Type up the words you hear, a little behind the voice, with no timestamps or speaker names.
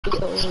I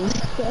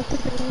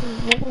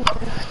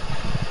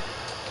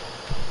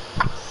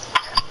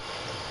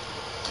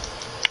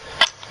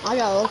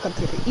gotta look up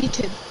here.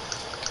 YouTube.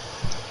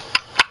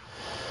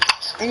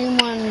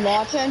 Anyone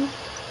watching?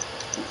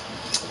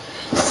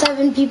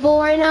 7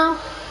 people right now.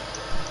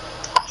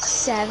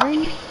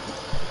 7?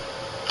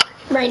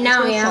 Right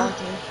now, yeah.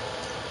 Talking.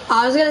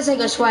 I was gonna say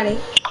go sweaty.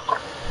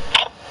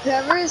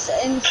 Whoever's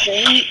in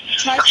stream,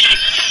 try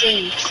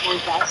stream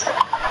like us.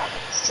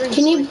 Stream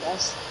Can you? like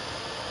us.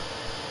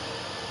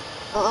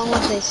 I want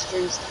to say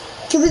streams.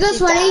 Can we go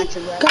sweaty?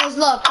 Guys,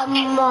 look,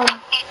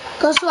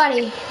 go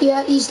sweaty.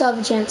 You still have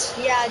a chance.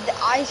 Yeah,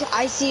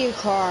 I see a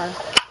car.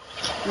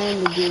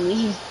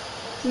 Lamborghini.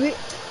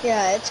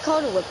 Yeah, it's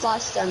called a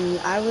whiplash.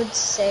 I would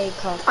say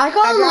car. I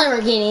call them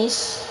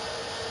Lamborghinis.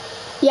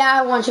 Yeah,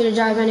 I want you to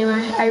drive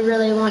anyway. I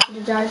really want you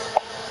to drive.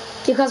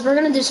 Because we're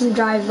gonna do some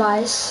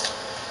drive-bys.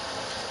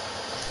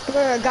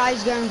 Where a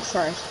guy's going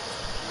first.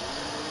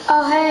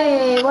 Oh,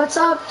 hey, what's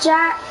up,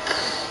 Jack?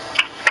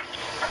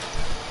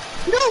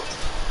 No!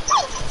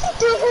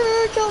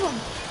 Kill him!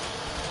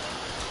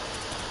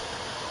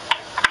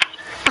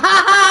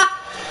 Haha!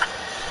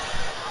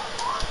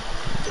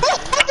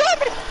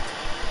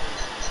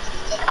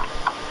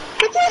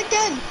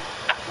 Again!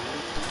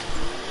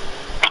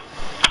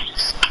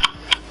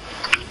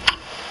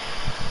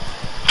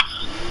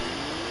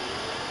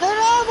 No!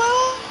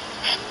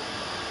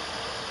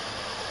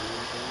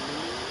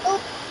 Oh,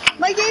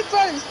 my game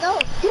froze! No!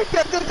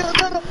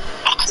 Go!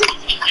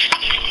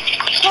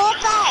 Fall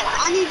back!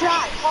 I need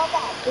drive! Fall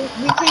back!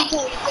 We can't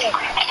kill you too.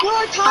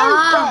 Your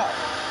time's broke!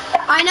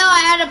 I know,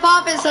 I had to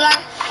pop it so that...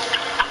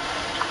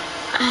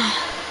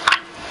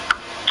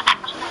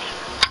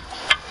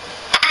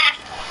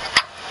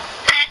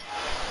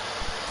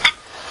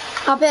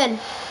 Hop in.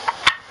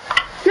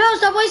 No,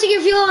 stop wasting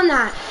your fuel on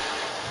that.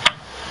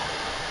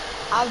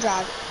 I'll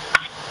drive.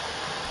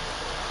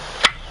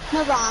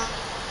 No problem.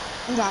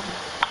 I'm driving.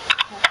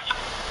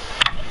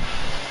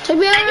 Take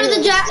me over to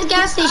the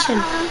gas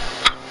station.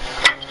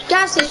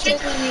 Gas station.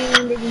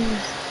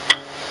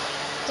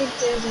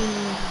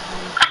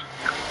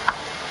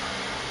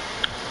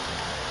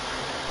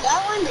 That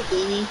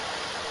Lamborghini.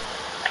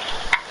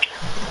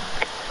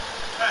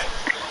 Hey,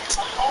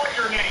 I'll call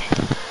your name.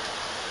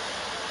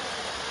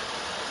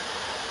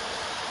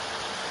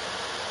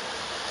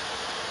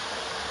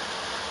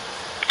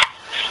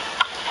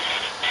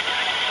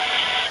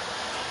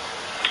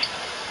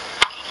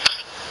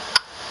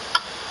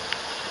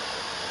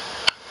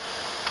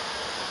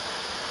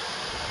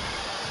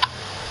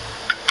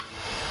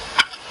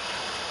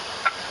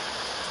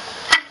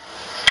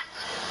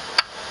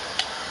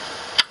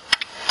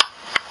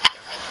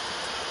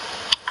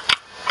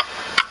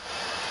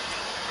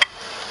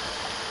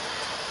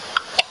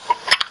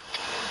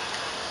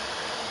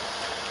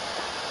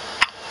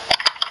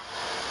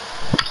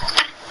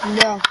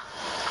 No.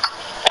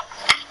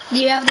 Do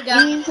you have the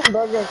gun? We need some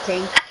Burger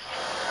King.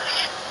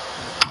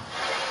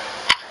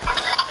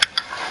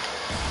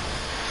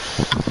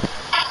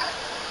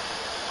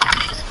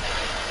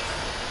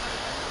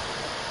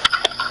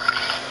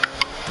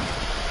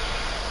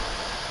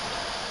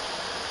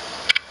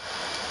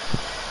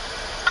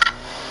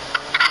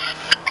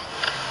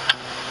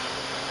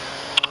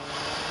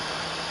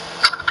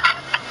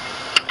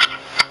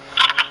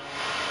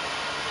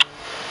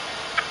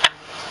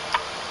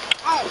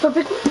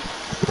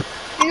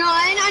 You know,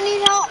 and I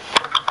need help.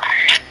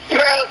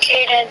 Bro,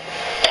 Caden.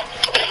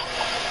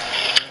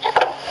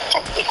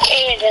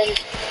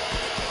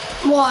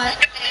 What?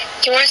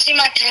 Do you want to see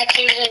my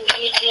tattoos in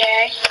GTA?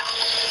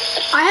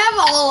 I have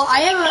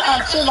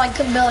like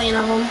a million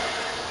of them.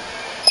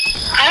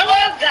 I don't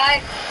have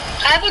that.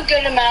 I have a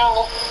good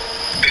amount.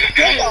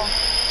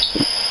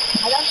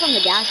 I got from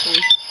the gas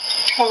station.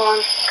 Hold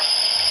on.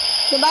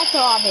 Go back to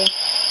lobby.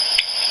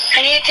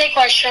 I need to take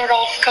my shirt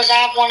off because I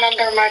have one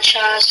under my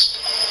chest.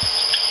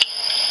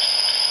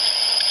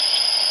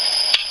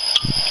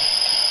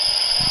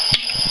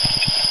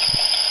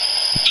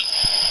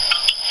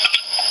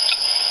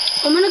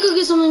 I'm gonna go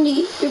get something to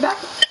eat. Be back.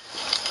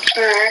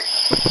 Alright.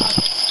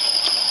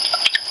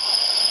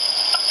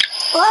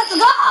 Let's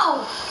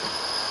go!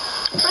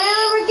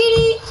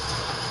 Lamborghini!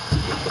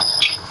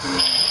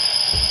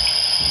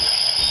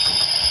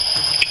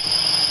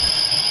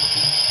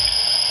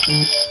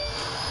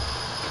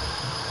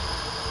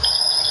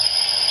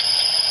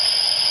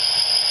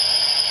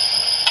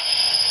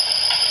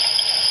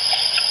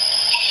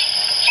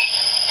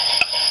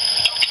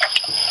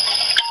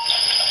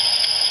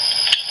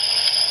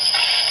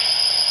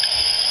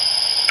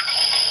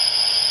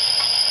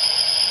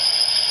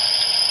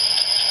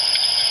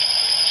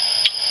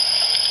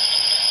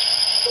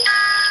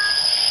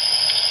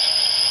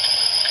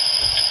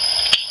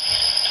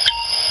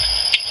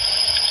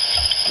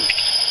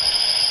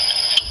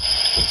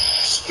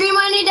 Stream,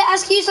 I need to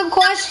ask you some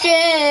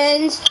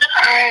questions.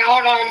 Alright,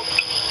 hold on.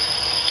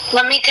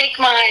 Let me take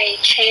my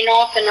chain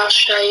off and I'll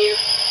show you.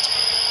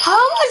 How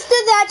much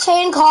did that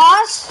chain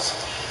cost?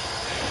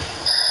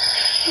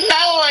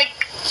 About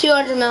like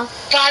 200 mil.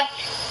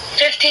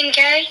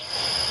 15K.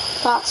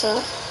 Thought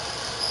so.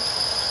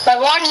 My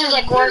watch is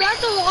like worth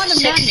that's a lot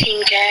of money.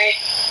 16K.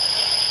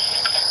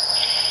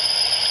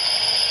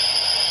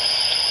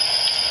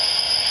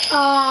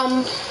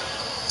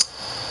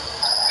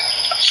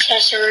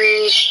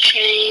 Accessories,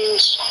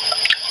 chains.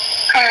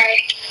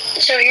 Alright,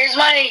 so here's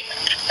my...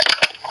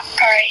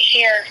 Alright,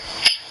 here.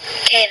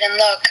 Okay, then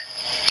look.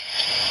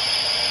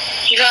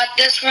 You got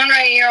this one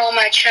right here on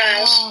my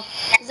chest.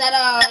 Is that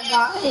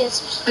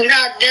yes. You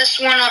got this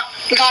one,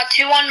 you got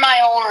 2 on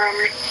my arm,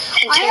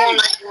 and 2 on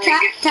my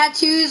leg.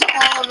 Tattoos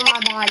all over my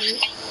body.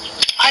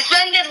 I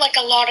spent like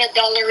a lot of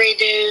dollary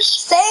dues.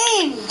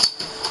 Same!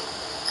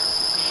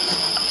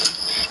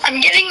 I'm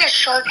getting a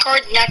shark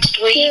card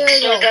next week, Here we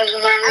so go. it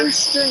doesn't matter. I'm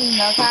streaming,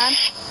 okay?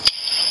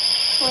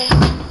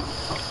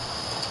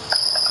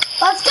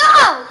 Let's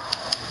go!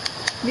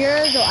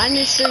 Here we go. I'm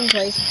in stream,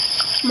 please.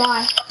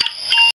 My.